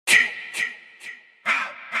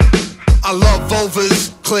I love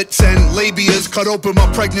vulvas, clits and labias. Cut open my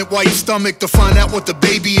pregnant wife's stomach to find out what the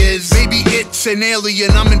baby is. Maybe it's an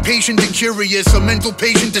alien, I'm impatient and curious. A mental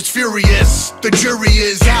patient that's furious. The jury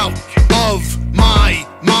is out of my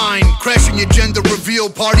mind. Crashing your gender reveal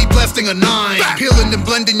party, blasting a 9. Peeling and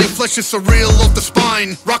blending your flesh is surreal off the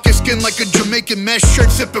spine. Rock your skin like a Jamaican mesh shirt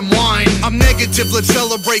sipping wine. I'm negative, let's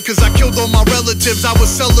celebrate, cause I killed all my relatives. I was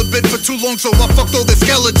celibate for too long, so I fucked all the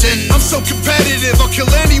skeletons. I'm so competitive, I'll kill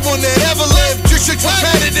anyone that ever lived. Just shit's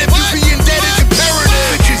repetitive, you being dead is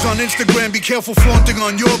imperative. Bitches on Instagram, be careful flaunting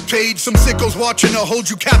on your page. Some sickos watching to hold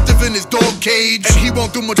you captive in his dog cage. And he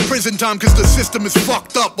won't do much prison time cause the system is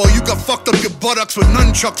fucked up. While you got fucked up your buttocks with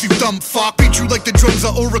nunchucks, you dumb fuck. Beat you like the drums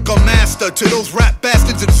of Ulrich or Master. To those rap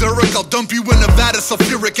bastards in Zurich, I'll dump you in Nevada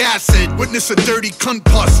sulfuric acid. Witness a dirty cunt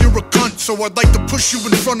pus, you're a cunt, so I'd like to push you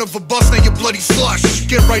in front of a bus, now you're bloody slush.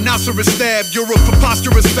 Get rhinoceros stabbed, you're a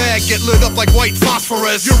preposterous fag. Get lit up like white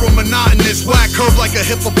phosphorus. You're a monotonous whack curve like a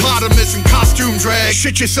hippopotamus in costume drag.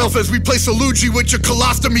 Shit yourself as we play Salugi with your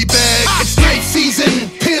colostomy bag. It's knife season,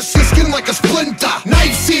 pierce your skin like a splinter.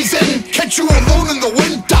 Knife season, catch you alone in the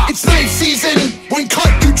winter. It's knife season, when cut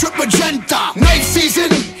you trip magenta. Knife season,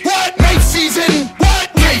 what? Knife season,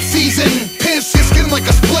 what? Knife season, pierce your skin like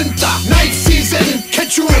a splinter. Knife season,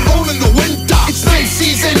 catch you alone in the winter. It's knife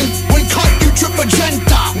season, when cut you trip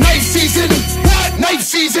magenta. Knife season, what? Knife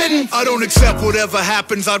season. I don't accept whatever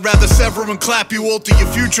happens, I'd rather sever and clap you. Alter your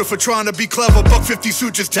future for trying to be clever. Buck 50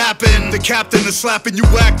 sutures tapping. The captain is slapping you,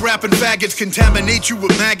 whack rapping faggots. Contaminate you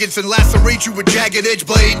with maggots and lacerate you with jagged edge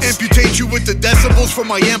blades. Amputate you with the decibels from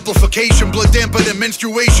my amplification. Blood damper than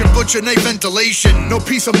menstruation, butcher knife ventilation. No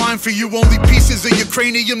peace of mind for you, only pieces of your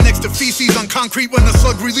cranium next to feces on concrete when the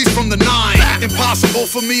slug released from the 9. Impossible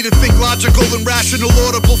for me to think logical and rational,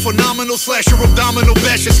 audible, phenomenal. Slash your abdominal,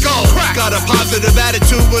 bash your skull. Got a positive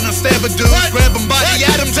attitude when I stab a dude. Grab him by the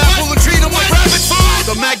Adam's apple and treat him like rabbit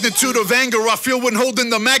food. The magnitude of anger I feel when holding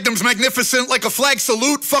the magnum's magnificent like a flag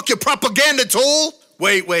salute. Fuck your propaganda tool.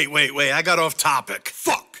 Wait, I got off topic.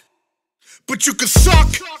 Fuck. But you can suck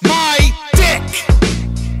my dick,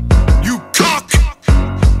 you cock.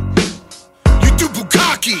 You do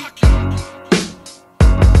bukkake.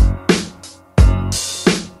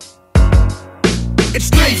 It's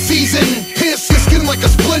knife season, pierce your skin like a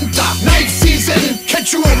splinter. Knife season,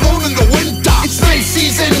 catch you alone in the winter. It's knife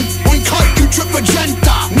season, when cut you trip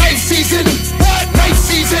magenta. Knife season, what? Knife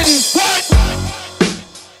season, what?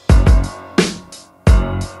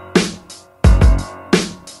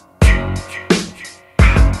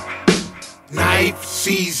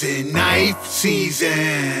 Knife season,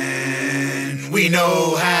 we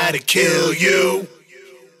know how to kill you.